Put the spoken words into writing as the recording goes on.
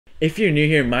If you're new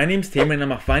here, my name's Tamer and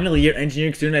I'm a final year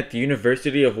engineering student at the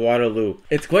University of Waterloo.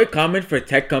 It's quite common for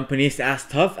tech companies to ask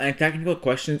tough and technical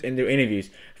questions in their interviews,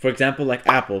 for example like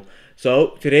Apple.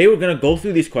 So today we're going to go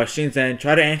through these questions and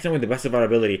try to answer them with the best of our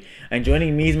ability. And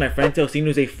joining me is my friend TAUSEEN,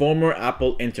 who's a former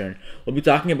Apple intern. We'll be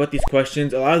talking about these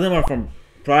questions. A lot of them are from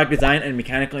product design and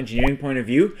mechanical engineering point of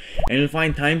view, and you'll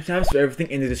find timestamps for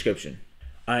everything in the description.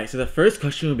 Alright, so the first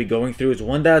question we'll be going through is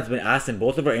one that's been asked in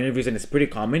both of our interviews and it's pretty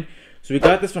common. So we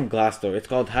got this from Glassdoor. It's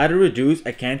called How to Reduce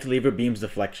a Cantilever Beam's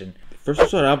Deflection. First we'll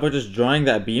start out by just drawing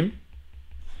that beam.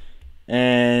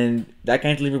 And that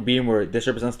cantilever beam where this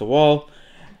represents the wall.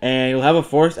 And you'll have a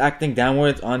force acting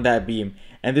downwards on that beam.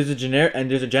 And there's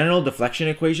a general deflection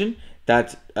equation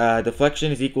that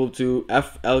deflection is equal to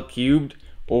FL cubed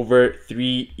over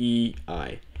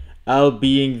 3EI. L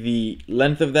being the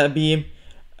length of that beam,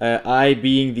 I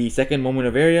being the second moment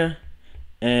of area,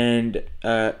 and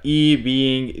E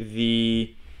being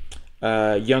the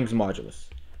Young's modulus.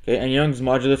 Okay, and Young's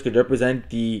modulus could represent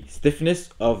the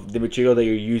stiffness of the material that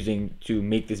you're using to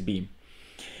make this beam.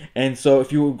 And so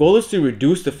if your goal is to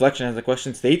reduce deflection, as the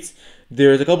question states,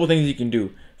 there's a couple things you can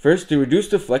do. First, to reduce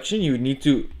deflection, you would need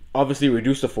to obviously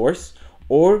reduce the force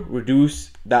or reduce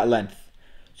that length.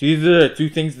 So these are the two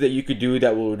things that you could do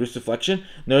that will reduce deflection.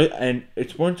 And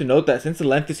it's important to note that since the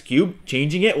length is cubed,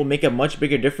 changing it will make a much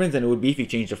bigger difference than it would be if you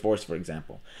change the force, for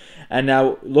example. And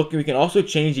now, look, we can also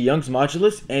change the Young's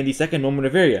modulus and the second moment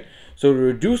of area. So to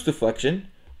reduce deflection,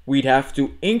 we'd have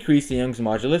to increase the Young's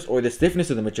modulus or the stiffness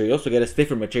of the material, so get a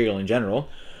stiffer material in general,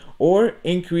 or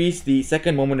increase the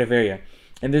second moment of area.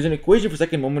 And there's an equation for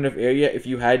second moment of area if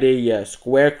you had a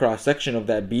square cross section of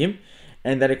that beam.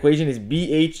 And that equation is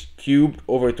BH cubed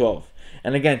over 12.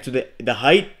 And again, so the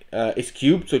height is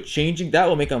cubed, so changing that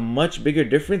will make a much bigger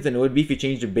difference than it would be if you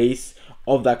change the base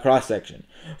of that cross section.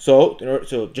 So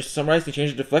just to summarize, to change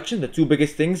the deflection, the two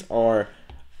biggest things are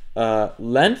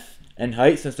length and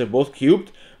height, since they're both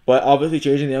cubed. But obviously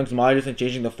changing the Young's modulus and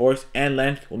changing the force and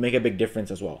length will make a big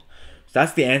difference as well. So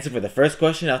that's the answer for the first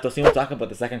question. Now we'll talk about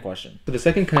the second question. So the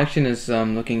second connection is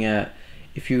looking at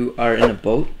if you are in a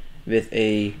boat with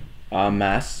a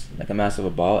mass, like a mass of a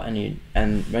ball, and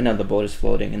right now the boat is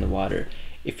floating in the water.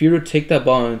 If you were to take that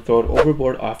ball and throw it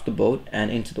overboard off the boat and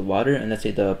into the water, and let's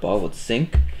say the ball would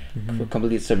sink,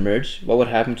 completely submerged, what would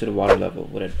happen to the water level?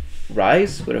 Would it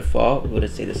rise? Would it fall? Or would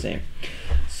it stay the same?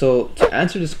 So to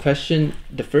answer this question,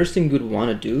 the first thing you'd want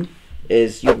to do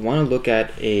is you'd want to look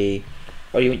at you'd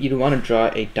want to draw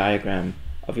a diagram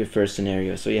of your first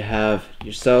scenario. So you have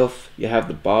yourself, you have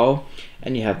the ball,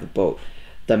 and you have the boat.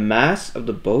 The mass of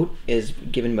the boat is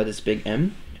given by this big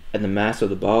M, and the mass of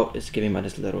the ball is given by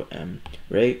this little m,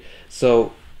 right?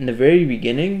 So in the very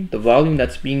beginning, the volume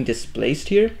that's being displaced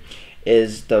here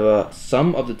is the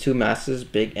sum of the two masses,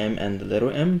 big M and the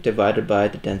little m, divided by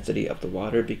the density of the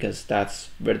water, because that's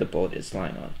where the boat is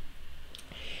lying on.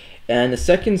 And the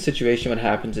second situation, what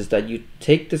happens is that you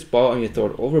take this ball and you throw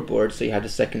it overboard. So you have the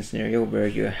second scenario where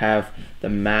you have the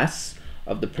mass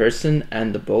of the person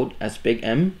and the boat as big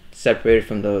M separated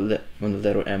from the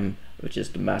little m, which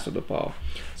is the mass of the ball.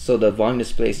 So the volume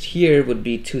displaced here would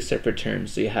be two separate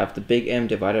terms. So you have the big M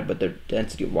divided by the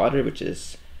density of water, which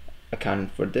is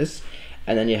accounted for this,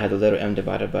 and then you have the little m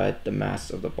divided by the mass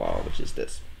of the ball, which is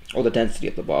this, or the density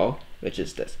of the ball, which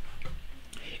is this.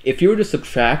 If you were to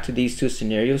subtract these two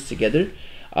scenarios together,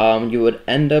 you would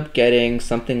end up getting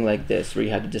something like this, where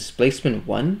you have the displacement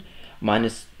 1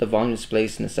 minus the volume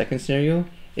displaced in the second scenario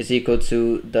is equal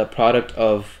to the product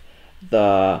of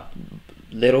the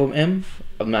little m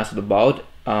of mass of the ball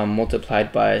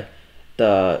multiplied by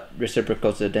the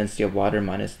reciprocal to the density of water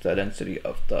minus the density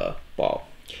of the ball.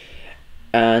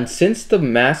 And since the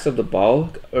mass of the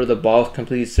ball, or the ball, is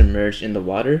completely submerged in the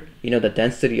water, the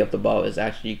density of the ball is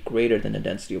actually greater than the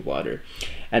density of water.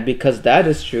 And because that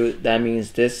is true, that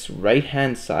means this right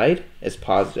hand side is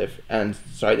positive, and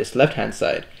this left hand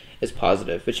side is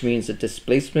positive, which means the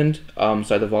displacement,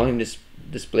 the volume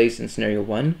displaced in scenario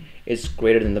 1 is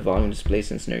greater than the volume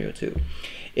displaced in scenario 2.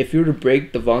 If you were to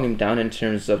break the volume down in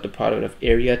terms of the product of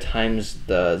area times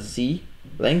the z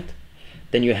length,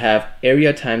 then you have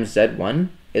area times z1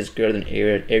 is greater than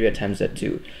area times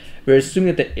z2. We're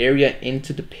assuming that the area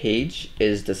into the page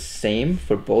is the same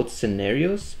for both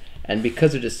scenarios, and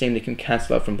because they're the same, they can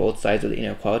cancel out from both sides of the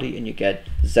inequality, and you get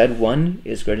z1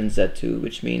 is greater than z2,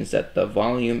 which means that the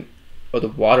volume or the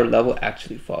water level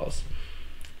actually falls.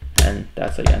 And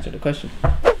that's how you answer the question.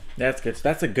 That's good. So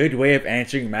that's a good way of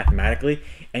answering mathematically.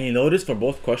 And you notice for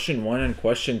both question 1 and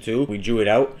question 2, we drew it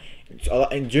out.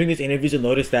 And during these interviews, you'll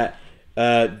notice that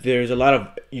there's a lot of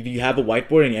you have a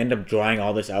whiteboard and you end up drawing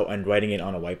all this out and writing it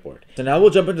on a whiteboard. So now we'll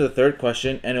jump into the third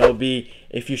question, and it'll be,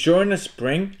 if you shorten a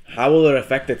spring, how will it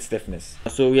affect its stiffness?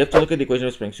 So we have to look at the equation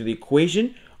of a spring. So the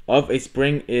equation of a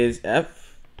spring is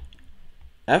F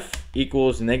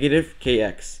equals negative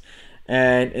kx,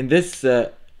 and in this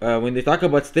when they talk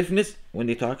about stiffness, in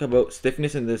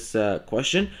this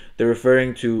question, they're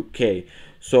referring to k.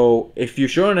 So if you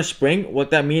shorten a spring,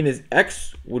 what that means is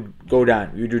x would go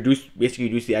down. You'd basically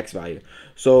reduce the x value.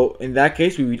 So in that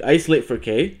case, we would isolate for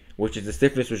k, which is the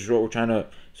stiffness, which is what we're trying to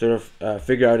sort of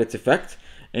figure out its effect.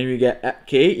 And we get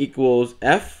k equals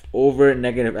f over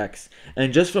negative x.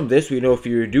 And just from this, we know if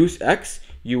you reduce x,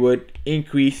 you would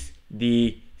increase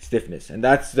the stiffness. And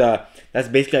that's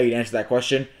basically how you answer that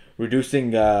question.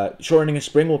 Shortening a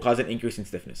spring will cause an increase in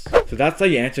stiffness. So that's how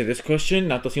you answer this question.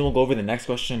 Now TAUSEEN will go over the next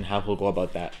question and how we'll go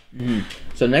about that.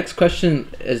 So next question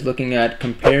is looking at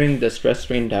comparing the stress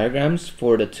strain diagrams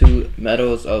for the two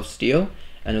metals of steel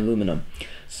and aluminum.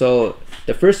 So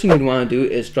the first thing you want to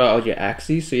do is draw out your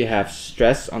axes. So you have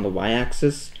stress on the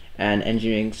y-axis and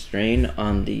engineering strain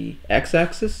on the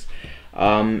x-axis.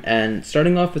 And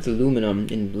starting off with aluminum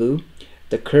in blue,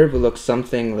 the curve will look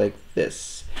something like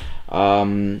this.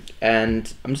 And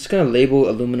I'm just going to label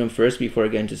aluminum first before I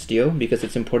get into steel, because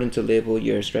it's important to label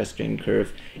your stress strain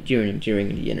curve during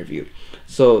the interview.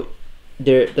 So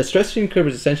the stress strain curve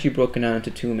is essentially broken down into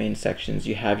two main sections.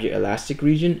 You have your elastic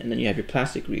region and then you have your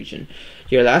plastic region.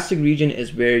 Your elastic region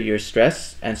is where your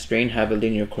stress and strain have a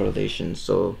linear correlation.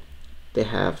 So they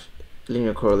have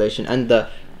linear correlation, and the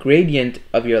gradient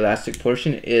of your elastic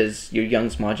portion is your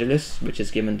Young's modulus, which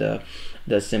is given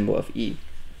the symbol of E.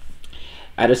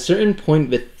 At a certain point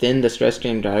within the stress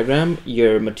strain diagram,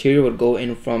 your material would go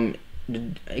in from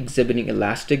exhibiting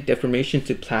elastic deformation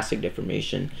to plastic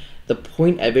deformation. The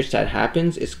point at which that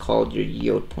happens is called your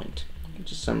yield point,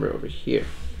 which is somewhere over here.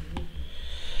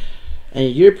 And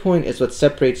your yield point is what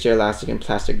separates your elastic and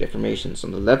plastic deformation. So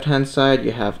on the left hand side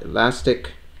you have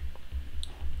elastic,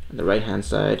 on the right hand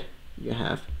side you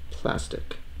have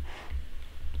plastic.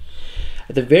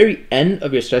 At the very end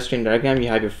of your stress strain diagram, you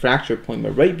have your fracture point,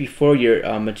 but right before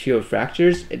your material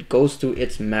fractures, it goes to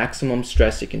its maximum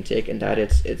stress it can take, and that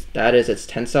is its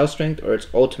tensile strength or its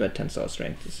ultimate tensile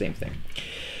strength, the same thing.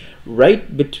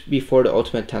 Right before the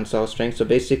ultimate tensile strength, so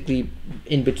basically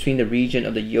in between the region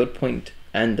of the yield point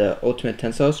and the ultimate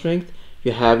tensile strength,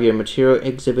 you have your material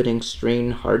exhibiting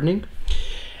strain hardening.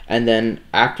 And then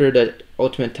after the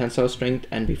ultimate tensile strength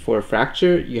and before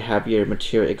fracture, you have your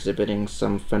material exhibiting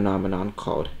some phenomenon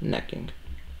called necking.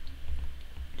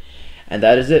 And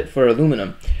that is it for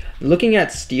aluminum. Looking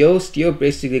at steel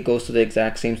basically goes to the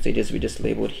exact same stages we just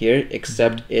labeled here,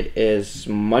 except it is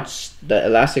the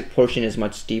elastic portion is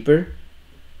much steeper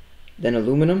than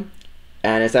aluminum,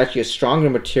 and it's actually a stronger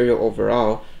material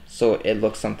overall, so it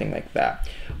looks something like that.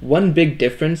 One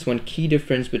key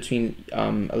difference between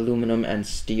aluminum and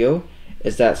steel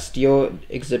is that steel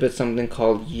exhibits something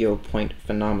called yield point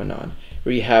phenomenon,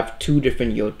 where you have two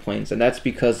different yield points, and that's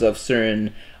because of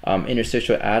certain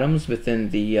interstitial atoms within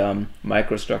the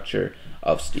microstructure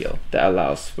of steel that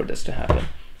allows for this to happen.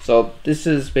 So this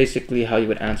is basically how you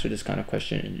would answer this kind of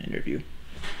question in an interview.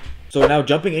 So now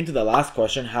jumping into the last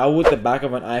question, how would the back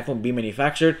of an iPhone be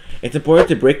manufactured? It's important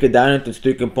to break it down into its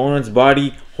three components: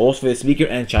 body, holes for the speaker,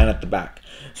 and china at the back.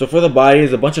 So for the body,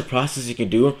 there's a bunch of processes you can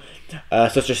do,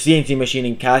 such as CNC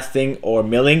machining, casting, or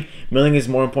milling. Milling is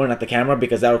more important at the camera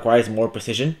because that requires more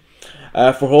precision.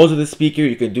 For holes of the speaker,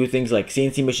 you can do things like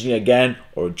CNC machining again,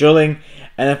 or drilling.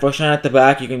 And then for shine at the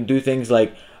back, you can do things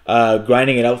like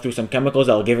grinding it out through some chemicals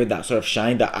that will give it that sort of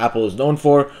shine that Apple is known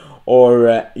for,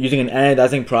 or using an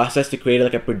anodizing process to create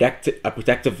like a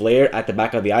protective layer at the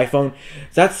back of the iPhone.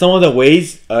 So that's some of the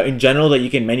ways in general that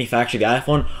you can manufacture the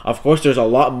iPhone. Of course, there's a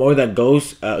lot more that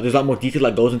goes, there's a lot more detail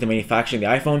that goes into manufacturing the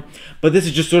iPhone, but this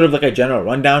is just sort of like a general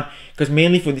rundown, because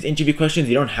mainly for these interview questions,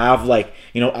 you don't have like,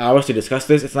 hours to discuss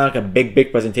this. It's not like a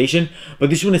big presentation, but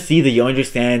you just want to see that you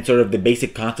understand sort of the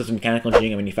basic concepts of mechanical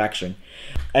engineering and manufacturing.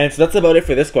 And so that's about it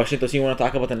for this question. So you want to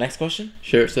talk about the next question?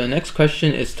 Sure. So the next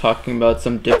question is talking about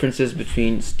some differences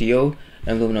between steel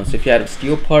and aluminum. So if you had a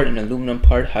steel part and an aluminum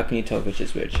part, how can you tell which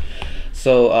is which?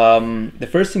 So the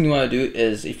first thing you want to do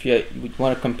is, if you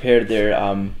want to compare their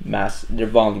their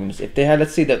volumes. If they had,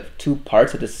 let's say, the two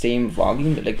parts at the same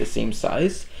volume, like the same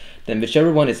size, then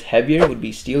whichever one is heavier would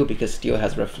be steel, because steel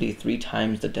has roughly 3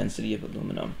 times the density of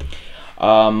aluminum.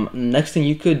 Next thing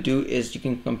you could do is you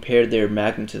can compare their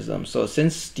magnetism. So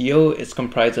since steel is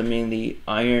comprised of mainly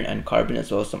iron and carbon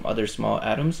as well as some other small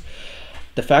atoms,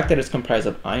 The fact that it's comprised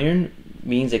of iron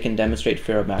means it can demonstrate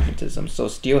ferromagnetism. So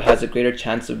steel has a greater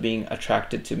chance of being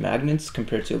attracted to magnets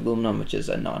compared to aluminum, which is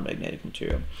a non-magnetic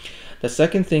material. The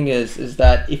second thing is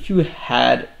that if you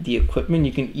had the equipment,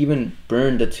 you can even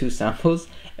burn the two samples,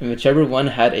 and whichever one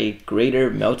had a greater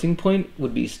melting point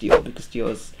would be steel, because steel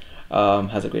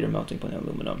has a greater melting point than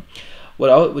aluminum.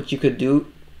 What you could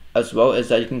do as well is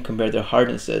that you can compare their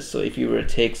hardnesses. So if you were to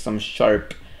take some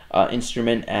sharp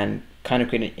instrument and kind of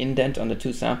create an indent on the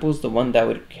two samples, the one that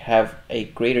would have a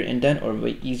greater indent or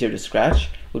way easier to scratch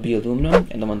would be aluminum,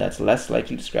 and the one that's less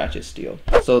likely to scratch is steel.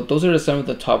 So those are some of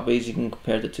the top ways you can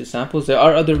compare the two samples. There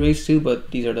are other ways too,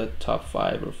 but these are the top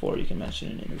 5 or 4 you can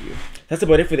mention in an interview. That's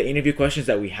about it for the interview questions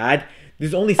that we had.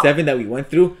 There's only 7 that we went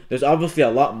through. There's obviously a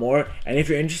lot more, and if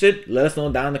you're interested, let us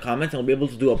know down in the comments and we'll be able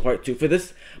to do a part 2 for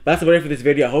this. But that's about it for this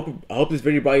video. I hope this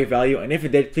video brought you value, and if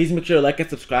it did, please make sure to like and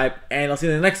subscribe, and I'll see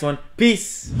you in the next one.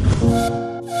 Peace!